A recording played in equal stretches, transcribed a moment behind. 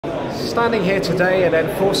Standing here today at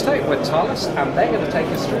Enforce Tac with Thales, and they're going to take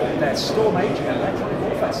us through their Storm-H electronic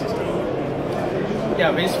warfare system.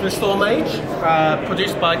 Yeah, this is the Storm-H,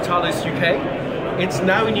 produced by Thales UK. It's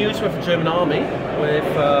now in use with the German Army, with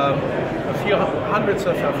a few hundreds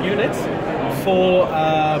of units for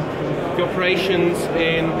the operations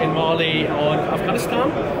in Mali or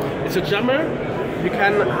Afghanistan. It's a jammer. You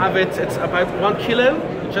can have it, it's about 1 kilo,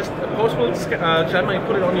 just a portable jammer. You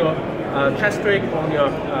put it on your chest rig, on your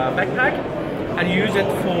backpack, and you use it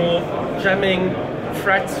for jamming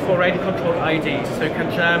threats for radio-controlled IEDs. So you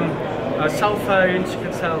can jam cell phones, you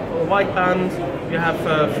can sell wideband. You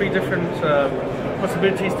have 3 different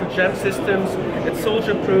possibilities to jam systems. It's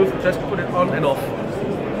soldier-proof. Just put it on and off.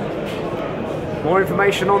 More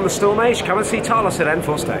information on the Storm-H, come and see Thales at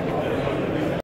Enforce Tac.